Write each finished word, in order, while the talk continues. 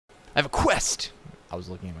have a quest. I was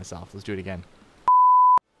looking at myself. Let's do it again.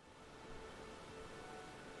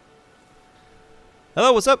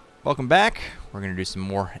 Hello, what's up? Welcome back. We're going to do some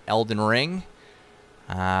more Elden Ring.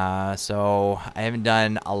 So I haven't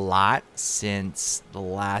done a lot since the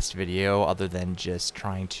last video other than just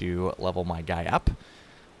trying to level my guy up.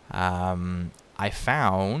 I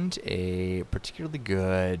found a particularly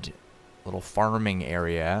good little farming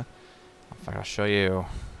area. In fact, I'll show you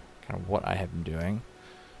kind of what I have been doing.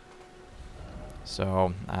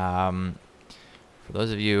 So, for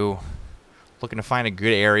those of you looking to find a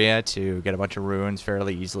good area to get a bunch of runes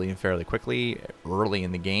fairly easily and fairly quickly early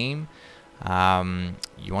in the game,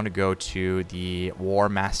 you want to go to the War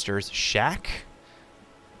Master's Shack,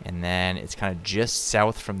 and then it's kind of just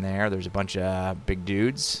south from there. There's a bunch of big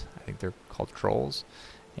dudes. I think they're called trolls,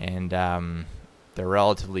 and they're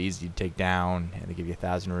relatively easy to take down, and they give you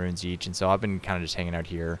 1,000 runes each. And so I've been kind of just hanging out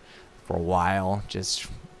here for a while, just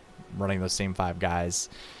running those same 5 guys.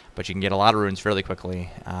 But you can get a lot of runes fairly quickly,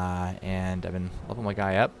 and I've been leveling my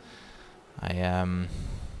guy up. I am,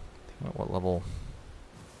 what level?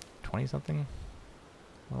 20 something?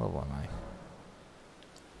 What level am I?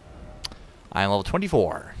 I am level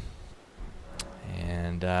 24.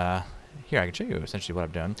 And here, I can show you essentially what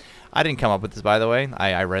I've done. I didn't come up with this, by the way.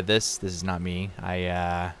 I read this. This is not me.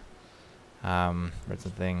 I read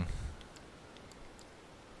something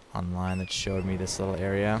online that showed me this little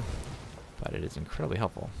area, but it is incredibly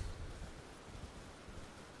helpful.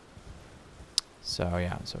 So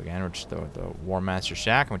yeah, so again, we're just the War Master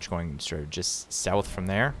Shack, and we're just going sort of just south from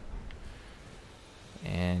there.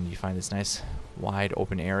 And you find this nice wide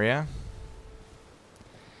open area.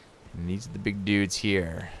 And these are the big dudes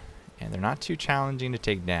here. And they're not too challenging to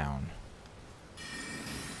take down,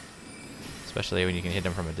 especially when you can hit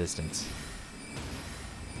them from a distance.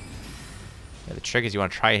 Yeah, the trick is you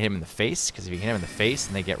want to try to hit them in the face, because if you can hit them in the face,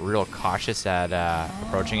 then they get real cautious at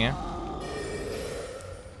approaching you.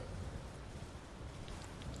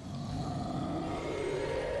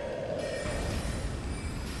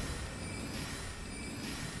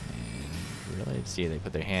 And really, see, they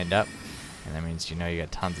put their hand up, and that means you know you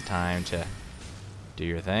got tons of time to do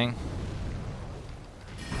your thing.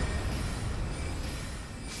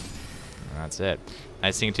 And that's it.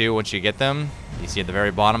 Nice thing too, once you get them, you see at the very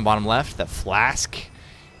bottom left, that flask,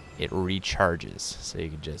 it recharges. So you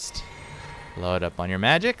can just load up on your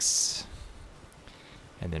magics,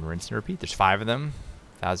 and then rinse and repeat. There's 5 of them,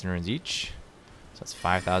 1,000 runes each. So that's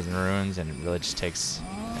 5,000 runes, and it really just takes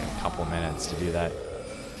a couple minutes to do that.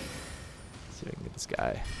 Let's see if I can get this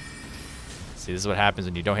guy. See, this is what happens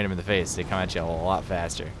when you don't hit him in the face. They come at you a lot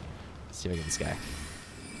faster. Let's see if I get this guy.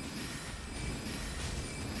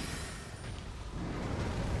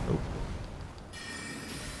 Oh.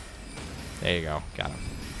 There you go. Got him.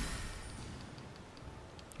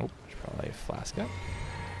 Oh, should probably flask up.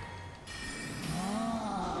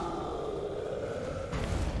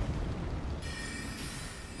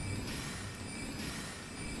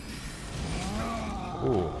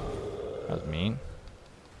 Ooh, that was mean.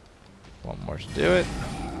 One more to do it.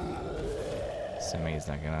 Assuming he's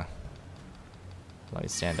not gonna let me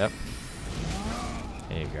stand up.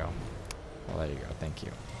 There you go. Well, there you go. Thank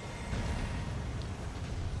you.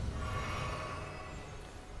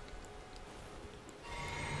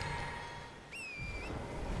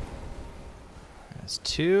 That's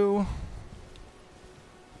 2.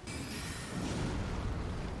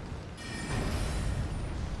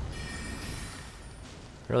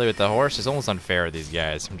 Really, with the horse, it's almost unfair with these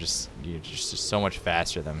guys. You're just so much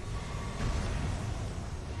faster than them.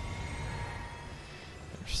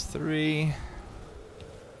 There's 3.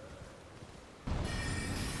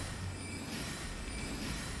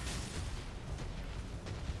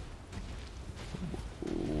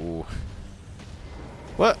 Ooh.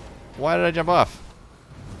 What? Why did I jump off?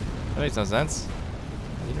 That makes no sense.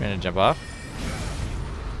 I didn't mean to jump off.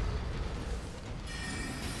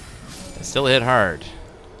 I still hit hard.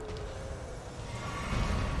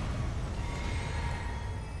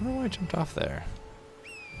 I don't know why I jumped off there.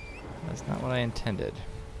 That's not what I intended.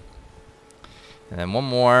 And then one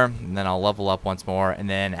more, and then I'll level up once more, and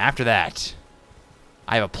then after that,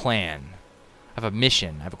 I have a plan. I have a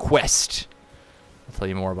mission. I have a quest. I'll tell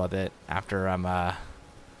you more about that after I'm done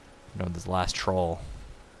with this last troll.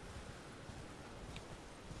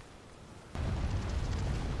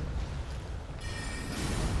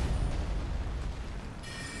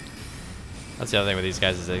 That's the other thing with these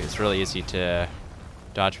guys, is that it's really easy to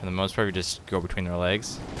dodge for the most part. You just go between their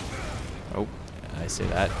legs. Oh, I say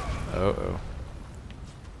that. Uh-oh.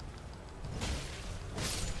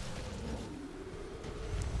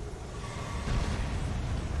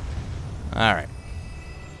 Alright.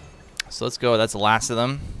 So let's go. That's the last of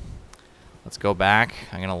them. Let's go back.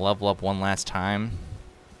 I'm going to level up one last time.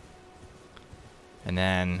 And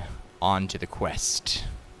then on to the quest.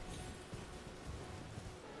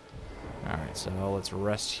 Alright, so let's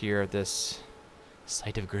rest here at this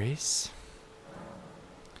site of grace.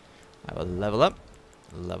 I will level up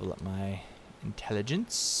my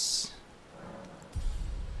intelligence.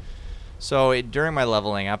 So during my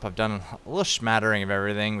leveling up, I've done a little smattering of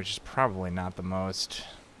everything, which is probably not the most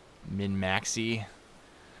min-maxy.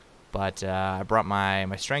 But I brought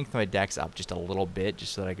my strength and my dex up just a little bit,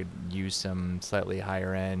 just so that I could use some slightly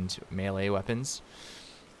higher end melee weapons.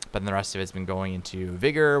 But then the rest of it's been going into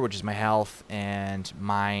vigor, which is my health, and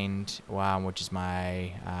mind, which is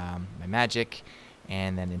my my magic,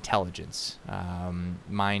 and then intelligence.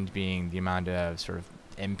 Mind being the amount of sort of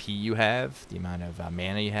MP you have, the amount of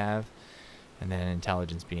mana you have, and then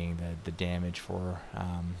intelligence being the damage for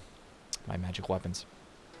my magic weapons.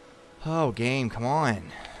 Oh, game, come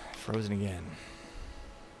on. Frozen again.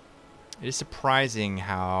 It is surprising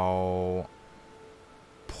how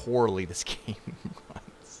poorly this game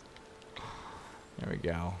runs. There we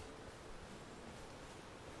go.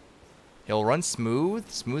 It'll run smooth,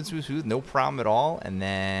 no problem at all, and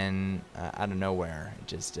then out of nowhere, it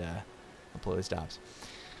just completely stops.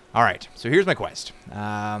 All right, so here's my quest.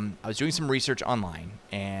 I was doing some research online,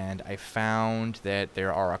 and I found that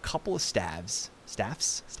there are a couple of staffs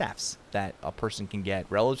that a person can get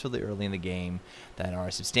relatively early in the game that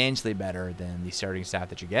are substantially better than the starting staff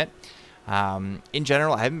that you get. In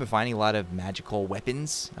general, I haven't been finding a lot of magical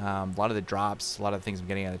weapons. A lot of the drops, a lot of the things I'm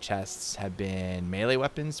getting out of the chests have been melee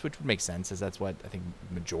weapons, which would make sense, as that's what I think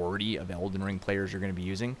the majority of Elden Ring players are going to be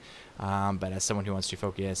using. But as someone who wants to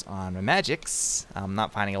focus on my magics, I'm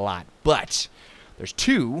not finding a lot. But there's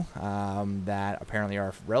two that apparently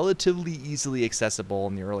are relatively easily accessible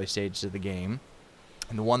in the early stages of the game.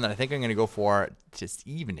 And the one that I think I'm going to go for this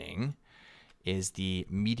evening is the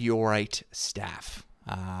Meteorite Staff.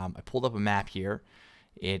 I pulled up a map here.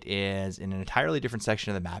 It is in an entirely different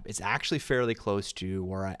section of the map. It's actually fairly close to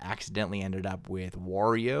where I accidentally ended up with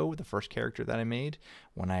Wario, the first character that I made,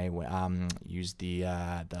 when I used the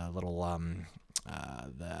little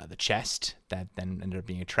the chest that then ended up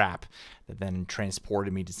being a trap that then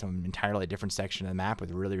transported me to some entirely different section of the map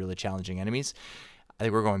with really, really challenging enemies. I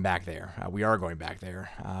think we're going back there. We are going back there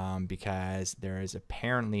because there is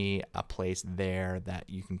apparently a place there that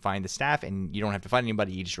you can find the staff, and you don't have to find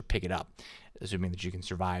anybody. You just pick it up, assuming that you can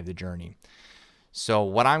survive the journey. So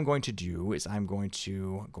what I'm going to do is I'm going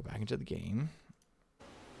to go back into the game.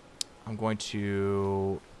 I'm going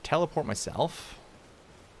to teleport myself.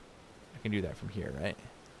 I can do that from here, right?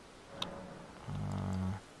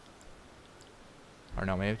 Or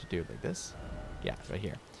no, maybe I have to do it like this. Yeah, right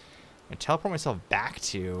here. I'm going to teleport myself back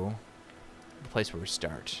to the place where we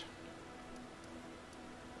start.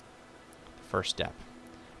 The first step.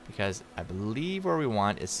 Because I believe where we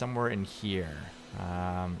want is somewhere in here.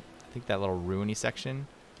 I think that little ruiny section.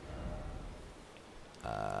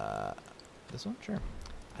 This one? Sure.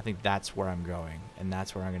 I think that's where I'm going. And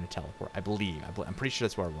that's where I'm going to teleport. I believe. I'm pretty sure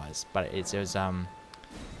that's where it was. But it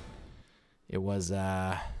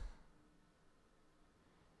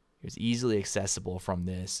was easily accessible from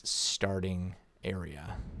this starting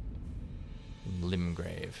area in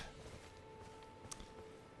Limgrave.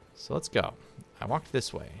 So let's go. I walked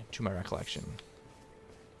this way, to my recollection.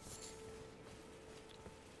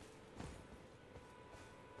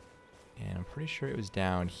 And I'm pretty sure it was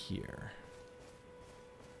down here.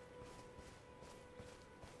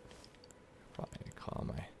 Probably call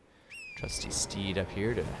my trusty steed up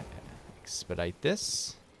here to expedite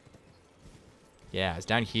this. Yeah, it's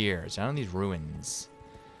down here. It's down in these ruins.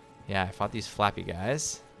 Yeah, I fought these flappy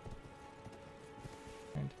guys.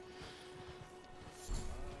 I'm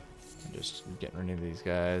just getting rid of these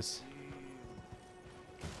guys.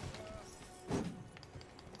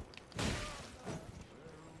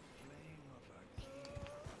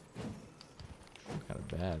 Kind of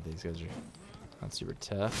bad. These guys are not super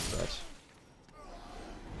tough, but...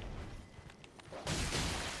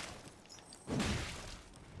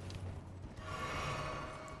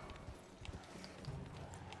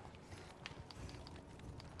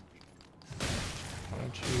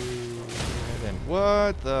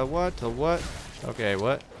 What? Okay,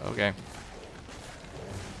 what? Okay.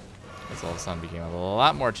 This all of a sudden became a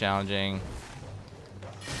lot more challenging.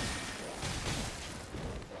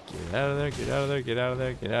 Get out of there, get out of there, get out of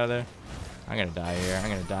there, get out of there. I'm gonna die here, I'm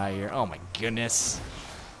gonna die here. Oh my goodness.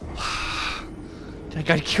 I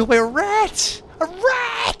got killed by a rat! A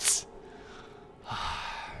rat!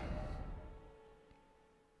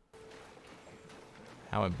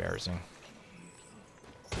 How embarrassing.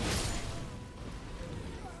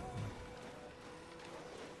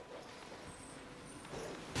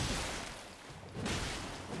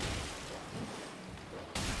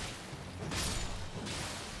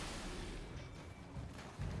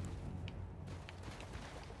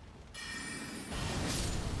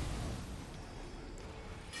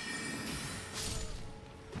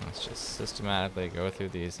 Let's just systematically go through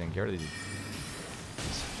these and get rid of these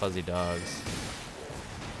fuzzy dogs.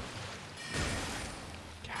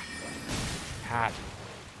 God.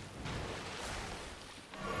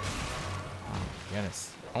 Oh my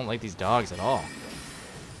goodness. I don't like these dogs at all.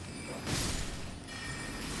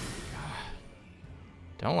 God.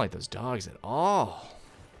 Don't like those dogs at all.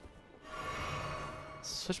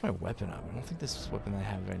 Switch my weapon up. I don't think this weapon that I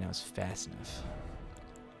have right now is fast enough.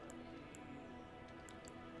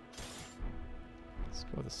 Let's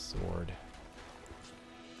go with a sword.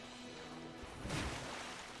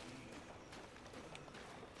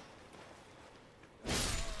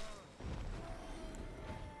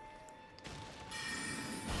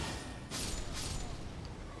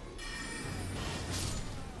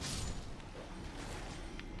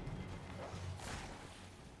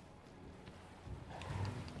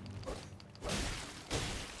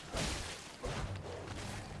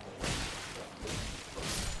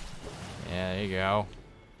 Yeah, there you go.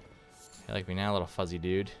 You like me now, little fuzzy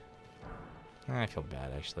dude? I feel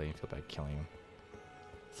bad, actually. I feel bad killing him.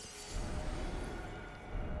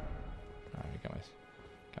 Alright,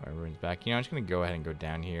 got my runes back. You know, I'm just gonna go ahead and go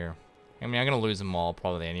down here. I mean, I'm gonna lose them all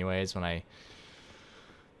probably anyways when I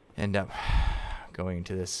end up going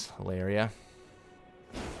into this little area.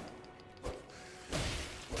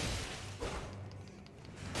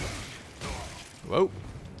 Whoa!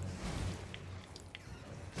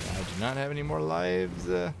 I do not have any more lives.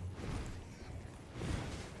 I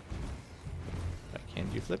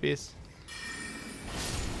can't do flippies.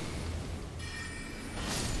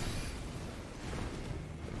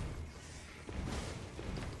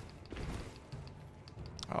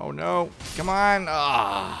 Oh no! Come on!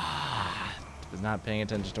 Ah! Was not paying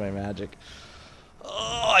attention to my magic.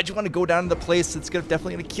 Oh, I just want to go down to the place that's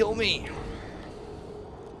definitely gonna kill me.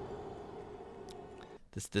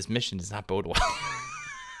 This mission does not bode well.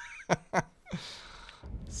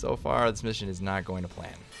 So far, this mission is not going to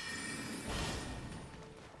plan.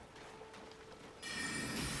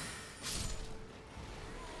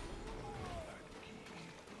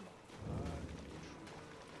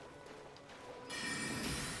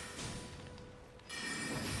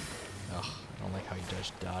 Ugh, I don't like how he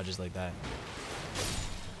dodges like that.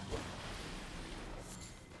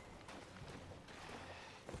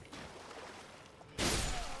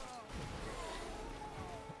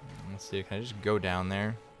 Let's see, can I just go down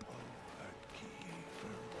there?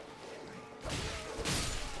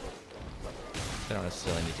 I don't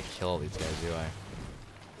necessarily need to kill all these guys, do I?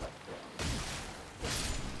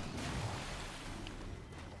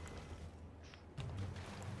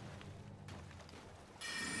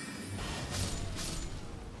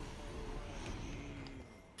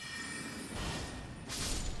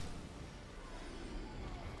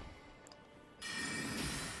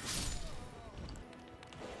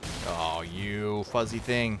 Oh, you fuzzy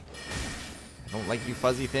thing. I don't like you,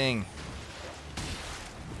 fuzzy thing.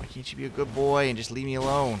 Why can't you be a good boy and just leave me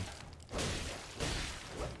alone?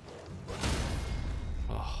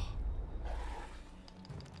 Oh.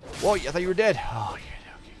 Whoa, I thought you were dead. Oh, you're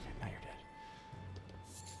dead. Okay, good. Now you're dead.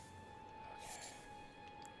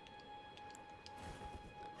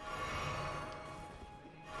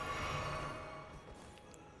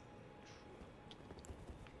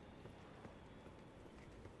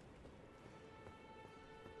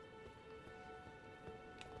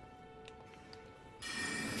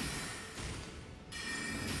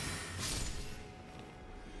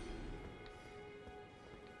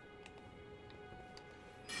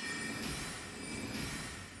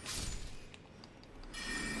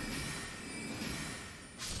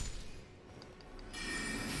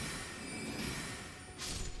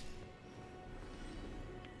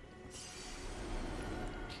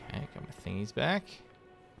 Okay, got my thingies back.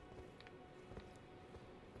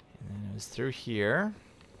 And then it was through here.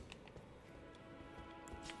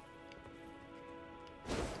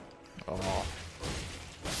 Oh.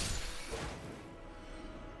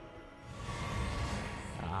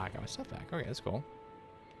 Ah, I got my stuff back. Okay, that's cool.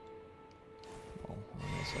 Oh,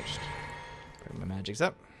 I'll just bring my magics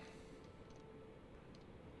up.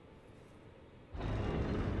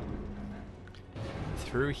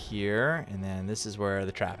 Through here, and then this is where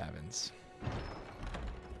the trap happens.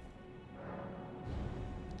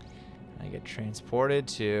 I get transported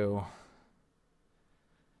to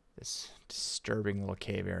this disturbing little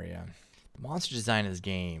cave area. The monster design of this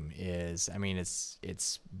game is, I mean, it's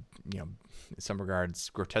you know, in some regards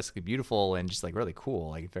grotesquely beautiful and just like really cool.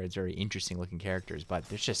 Like it's very interesting looking characters, but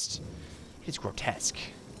there's just, it's grotesque.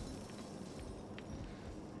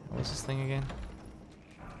 What's this thing again?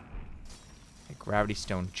 A gravity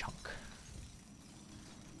stone chunk.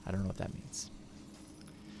 I don't know what that means.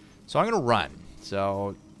 So I'm going to run.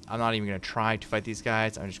 So I'm not even going to try to fight these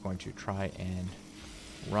guys. I'm just going to try and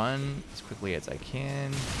run as quickly as I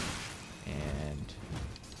can. And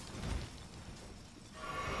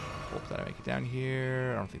hope that I make it down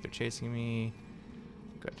here. I don't think they're chasing me.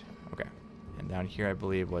 Good. Okay. And down here, I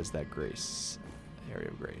believe, was that grace. Area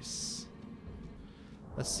of grace.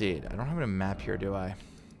 Let's see. I don't have a map here, do I?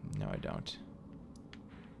 No, I don't.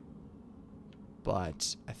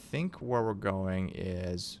 But I think where we're going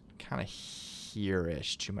is kind of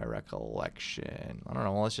here-ish to my recollection. I don't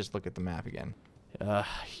know. Well, let's just look at the map again.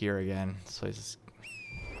 Here again. This place is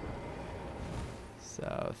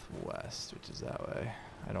southwest, which is that way.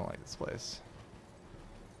 I don't like this place.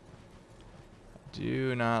 I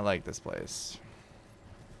do not like this place.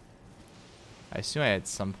 I assume I at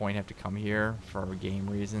some point have to come here for game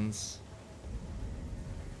reasons.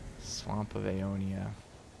 Swamp of Aeonia.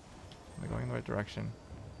 Am I going in the right direction?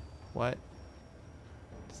 What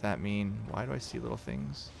does that mean? Why do I see little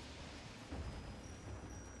things?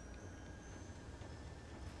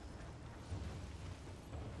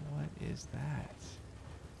 What is that?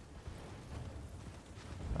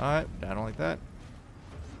 I don't like that.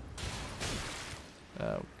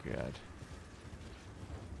 Oh, God.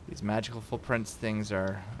 These magical footprints things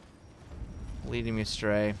are leading me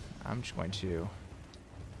astray. I'm just going to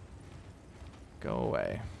go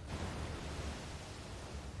away.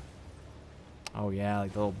 Oh, yeah,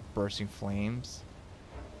 like the little bursting flames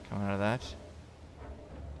coming out of that.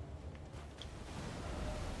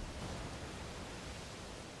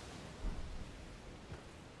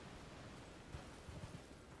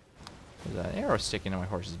 There's an arrow sticking to my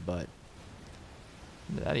horse's butt.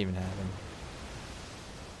 When did that even happen?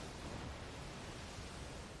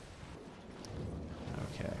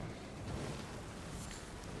 Okay.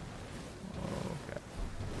 Okay.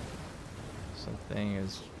 Something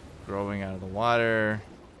is growing out of the water,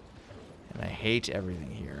 and I hate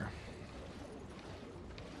everything here.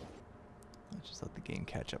 Let's just let the game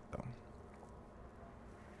catch up, though.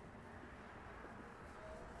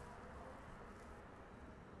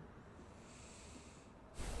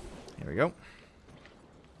 Here we go.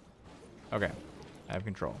 Okay, I have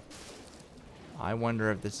control. I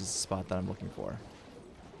wonder if this is the spot that I'm looking for.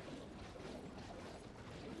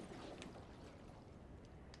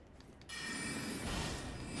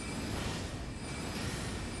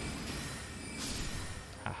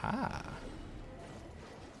 Haha.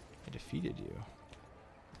 I defeated you.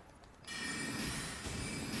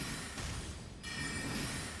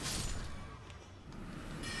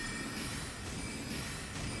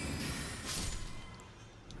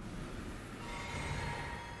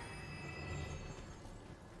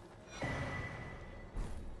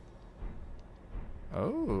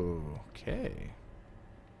 Oh, okay.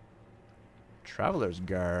 Traveler's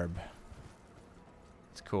garb.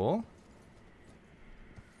 It's cool.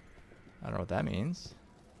 I don't know what that means.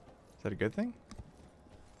 Is that a good thing?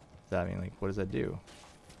 Does that mean, like, what does that do?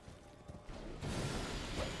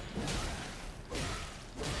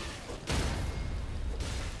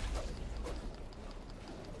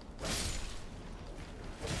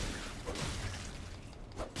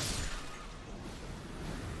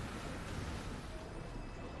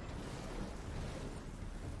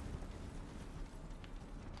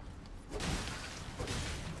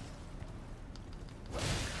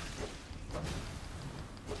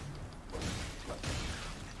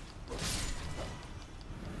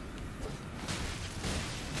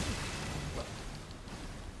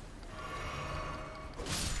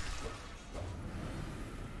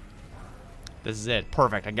 This is it.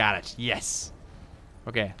 Perfect. I got it. Yes.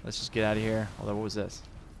 Okay, let's just get out of here. Although, what was this?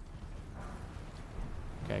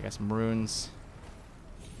 Okay, I got some runes.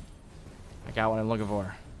 I got what I'm looking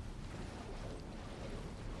for.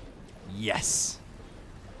 Yes.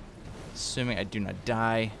 Assuming I do not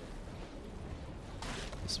die.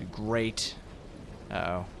 This would be great.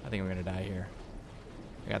 Uh-oh. I think I'm going to die here.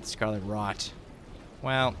 I got the Scarlet Rot.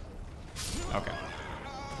 Well, okay.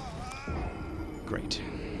 Great.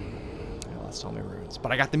 I lost all my runes.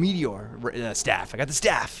 But I got the Meteor staff. I got the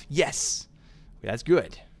staff. Yes. Okay, that's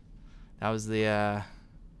good. That was the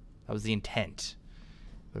intent.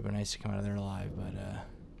 It would have been nice to come out of there alive, but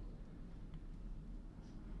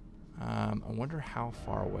I wonder how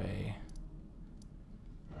far away.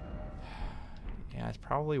 Yeah, it's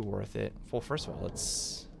probably worth it. Well, first of all,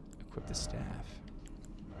 let's equip the staff.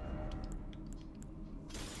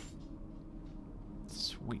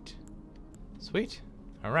 Sweet. Sweet.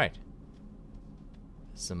 All right.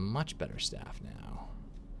 It's a much better staff now.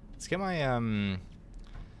 Let's get my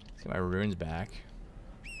runes back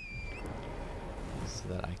so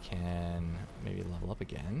that I can maybe level up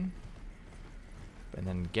again. and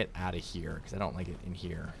then get out of here, because I don't like it in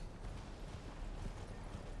here.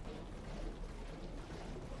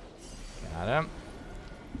 Got him.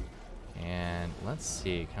 And let's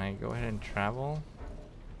see, can I go ahead and travel?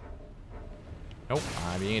 Nope,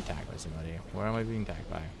 I'm being attacked by somebody. What am I being attacked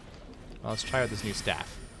by? Well, let's try out this new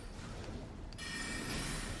staff.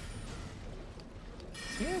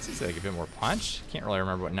 Yeah, it seems like a bit more punch. Can't really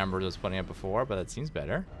remember what numbers I was putting up before, but that seems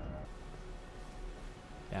better.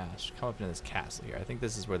 Yeah, I should come up into this castle here. I think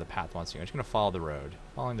this is where the path wants to go. I'm just going to follow the road.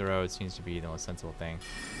 Following the road seems to be the most sensible thing.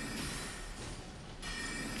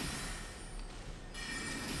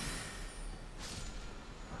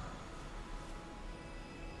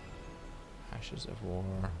 Ashes of War.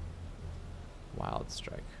 Wild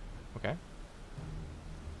Strike. Okay.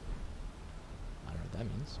 I don't know what that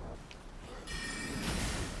means.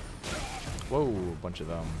 Whoa, a bunch of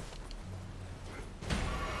them.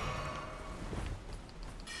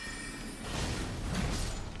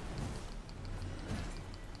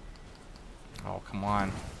 Oh, come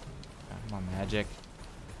on. Come on, magic.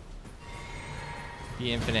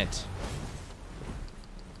 Be infinite.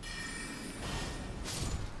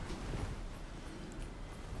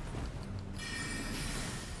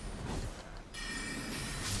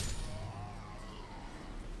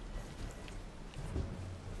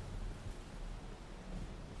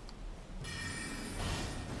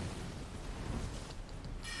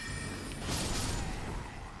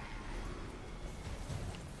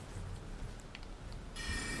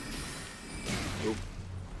 Oop.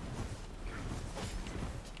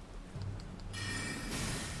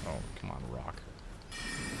 Oh, come on, rock.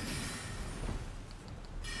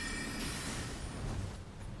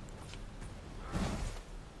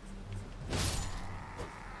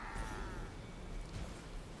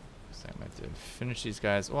 So I might have to finish these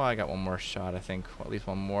guys. Well, I got one more shot, I think. Well, at least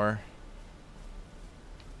one more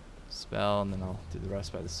spell, and then I'll do the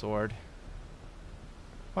rest by the sword.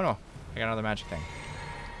 Oh no, I got another magic thing.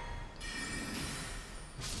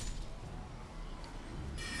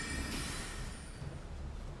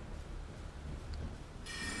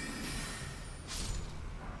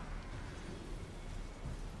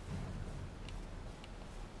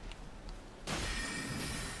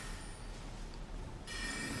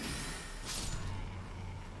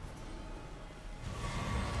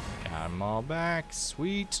 Got them all back.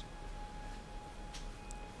 Sweet.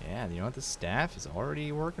 Yeah, you know what? The staff is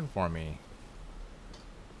already working for me.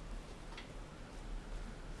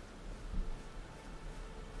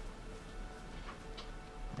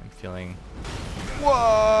 I'm feeling... Whoa!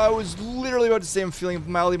 I was literally about to say I'm feeling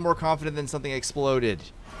mildly more confident than something exploded.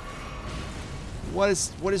 What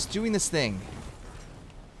is doing this thing?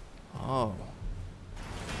 Oh.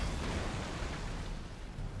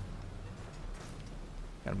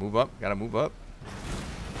 Gotta move up. Gotta move up.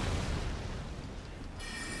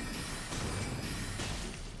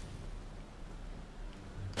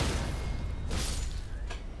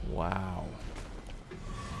 Wow.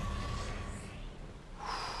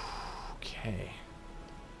 Okay.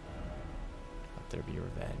 Let there be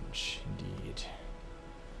revenge. Indeed.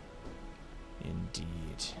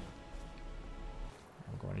 Indeed.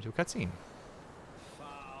 I'm going into a cutscene.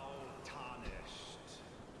 Foul tarnished.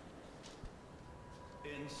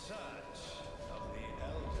 In search of the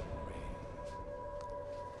Elden Ring.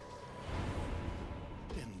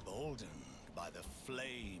 Emboldened by the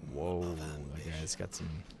flame Whoa, of that ambition. guy's got some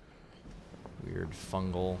weird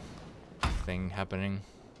fungal thing happening.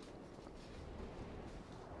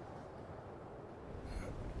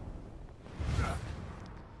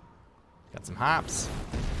 Got some hops.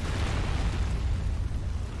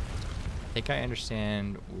 I think I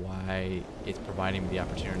understand why it's providing me the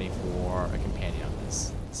opportunity for a companion on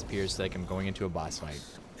this. This appears like I'm going into a boss fight.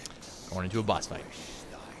 Going into a boss fight.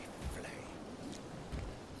 Thy flame.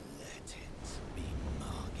 Let it be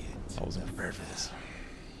Margit. I wasn't prepared for this.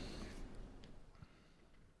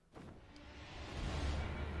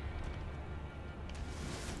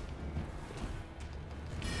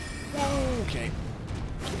 Okay.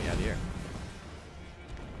 Get me out of here.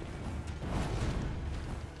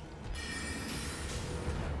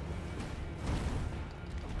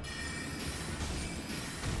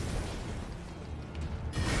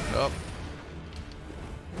 Up.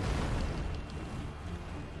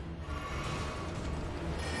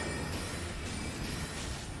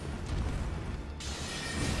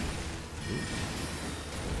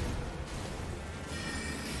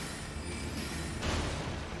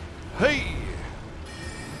 Hey!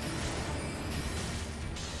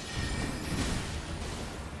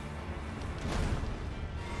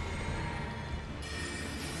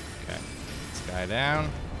 Okay, this guy down.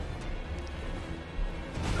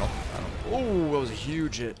 Nope, I don't. Oh, that was a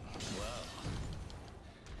huge hit.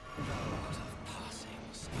 Thou art of passing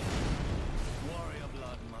skill. Warrior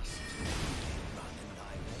blood must run in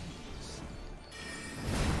thy veins.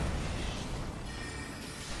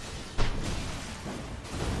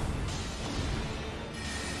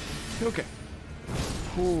 Okay.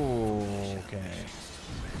 Ooh, okay.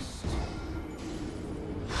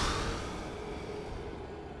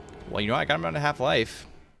 Well, you know, I got him down to half life.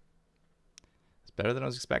 It's better than I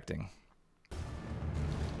was expecting.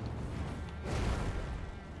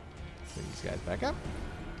 Put these guys back up.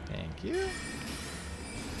 Thank you.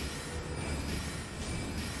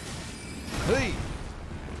 Hey!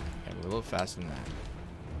 Got a little faster than that.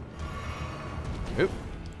 Oop.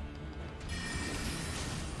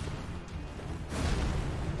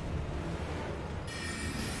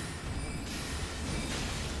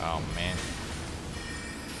 Oh, man.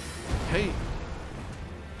 Hey!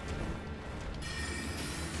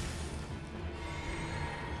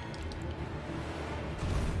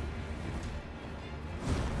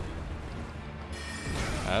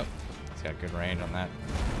 Oh, he's got good range on that.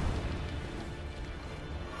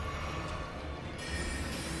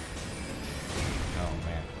 Oh,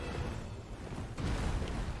 man.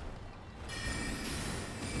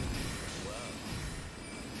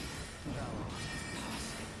 Thou art of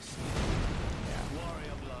passing skill. Yeah.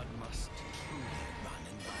 Warrior blood must truly run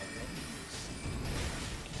in thy veins.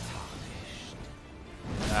 Tarnished.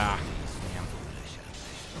 Ah, damn. Foolish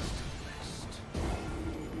ambitions to rest.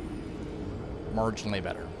 Marginally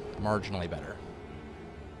better. Marginally better.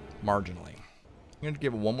 Marginally. I'm going to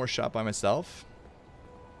give it one more shot by myself.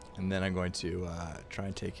 And then I'm going to try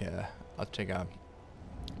and I'll take a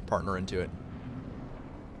partner into it.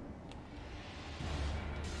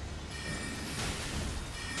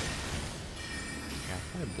 Yeah, I'll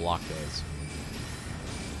probably block those.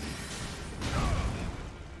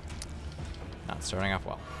 Not starting off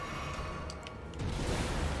well.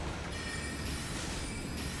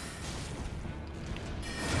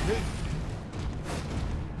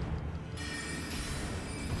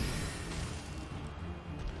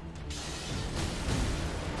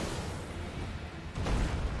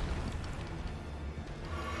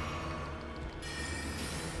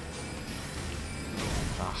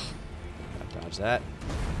 Ah, gotta dodge that.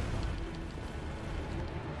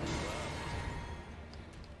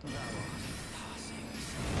 Thou art of passing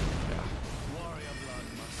skill. Yeah. Warrior blood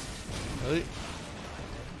must Really?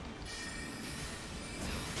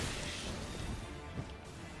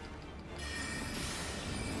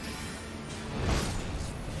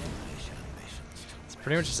 foolish ambitions to It's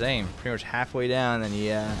pretty much the same. Pretty much halfway down, then he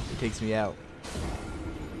takes me out.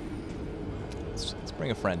 Let's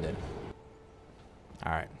bring a friend in.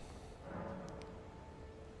 All right.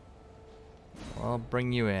 Well, I'll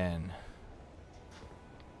bring you in.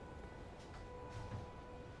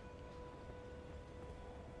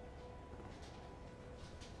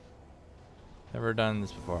 Never done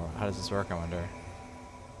this before. How does this work, I wonder?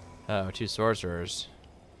 Oh, 2 sorcerers.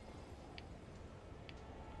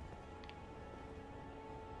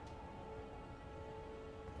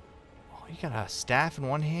 Oh, you got a staff in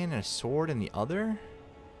one hand and a sword in the other?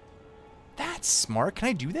 That's smart. Can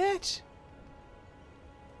I do that?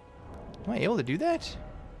 Am I able to do that?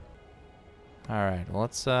 Alright, well,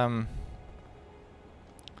 let's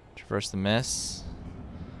traverse the mist.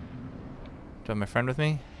 Do I have my friend with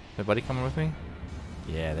me? My buddy coming with me?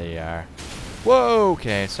 Yeah, there you are. Whoa,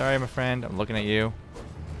 okay. Sorry, my friend. I'm looking at you.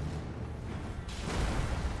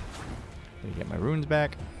 Let me get my runes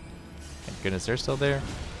back. Thank goodness they're still there.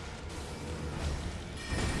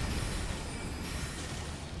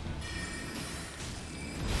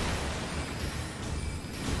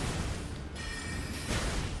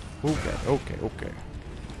 Okay, okay, okay.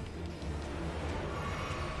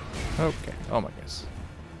 Okay, oh my goodness.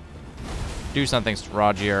 Do something,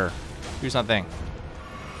 Roger. Do something.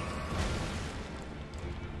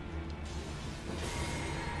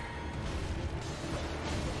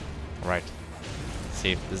 Right.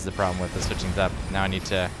 See, this is the problem with the switching up. Now I need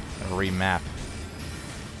to remap.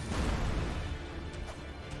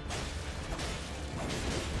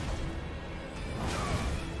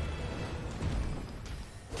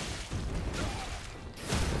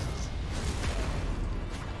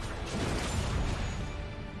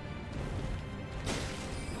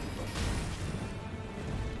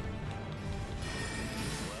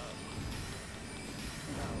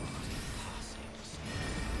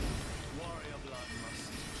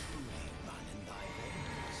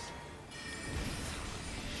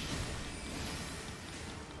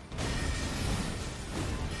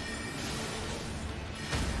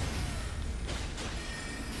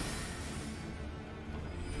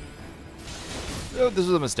 Oh, this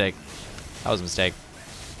was a mistake. That was a mistake.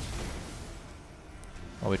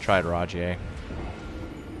 Well, we tried Rajier.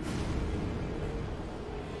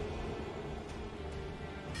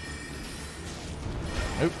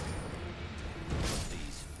 Nope.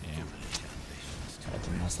 Yeah. That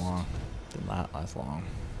didn't last long. Did not last long.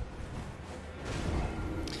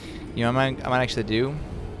 You know, I might actually do.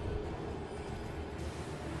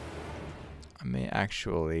 I may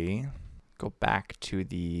actually go back to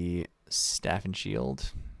the staff and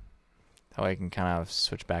shield. That way I can kind of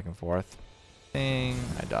switch back and forth. I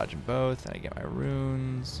dodge them both, and I get my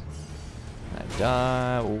runes. And I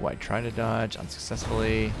dodge. Oh, I try to dodge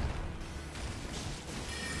unsuccessfully.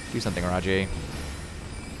 Do something, Raji.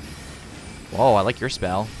 Whoa, I like your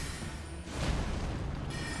spell.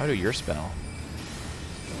 How do your spell?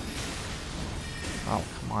 Oh,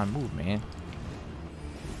 come on, move, man.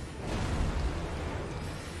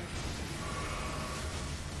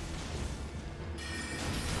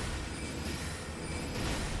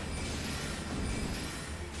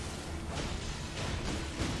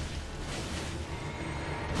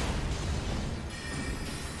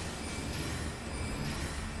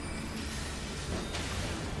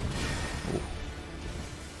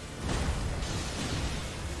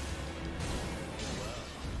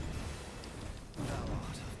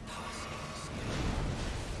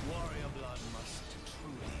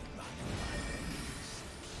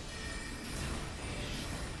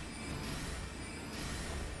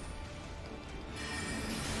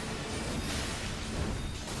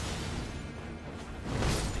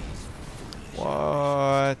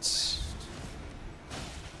 What? Sorry,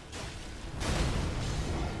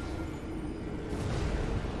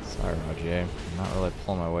 Roger. I'm not really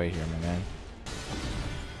pulling my weight here, my man.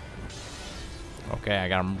 Okay, I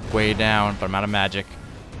got him way down, but I'm out of magic.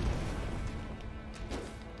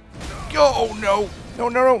 Oh, no! No,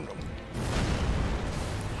 no, no!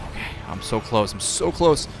 Okay, I'm so close. I'm so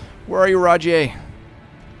close. Where are you, Rajier?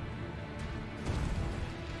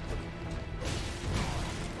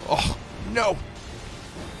 Oh, no!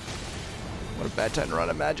 What a bad time to run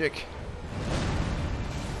out of magic.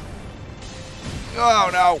 Oh,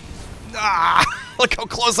 no! Ah! Look how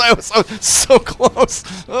close I was. I was so close!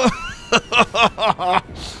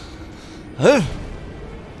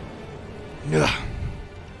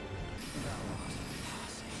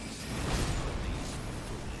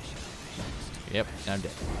 Yep, I'm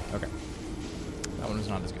dead. Okay. That one was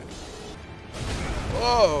not as good.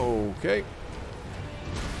 Whoa, okay.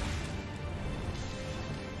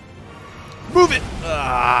 Move it!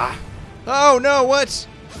 Ah! Oh no, what?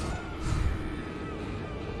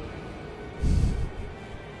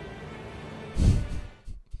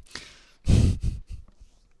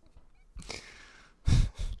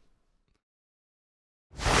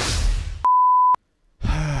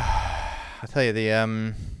 I'll tell you,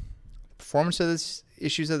 the performance of this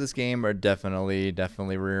issues of this game are definitely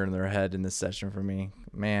rearing their head in this session for me.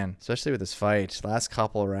 Man, especially with this fight. Last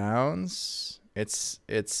couple rounds, it's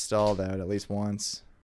stalled out at least once.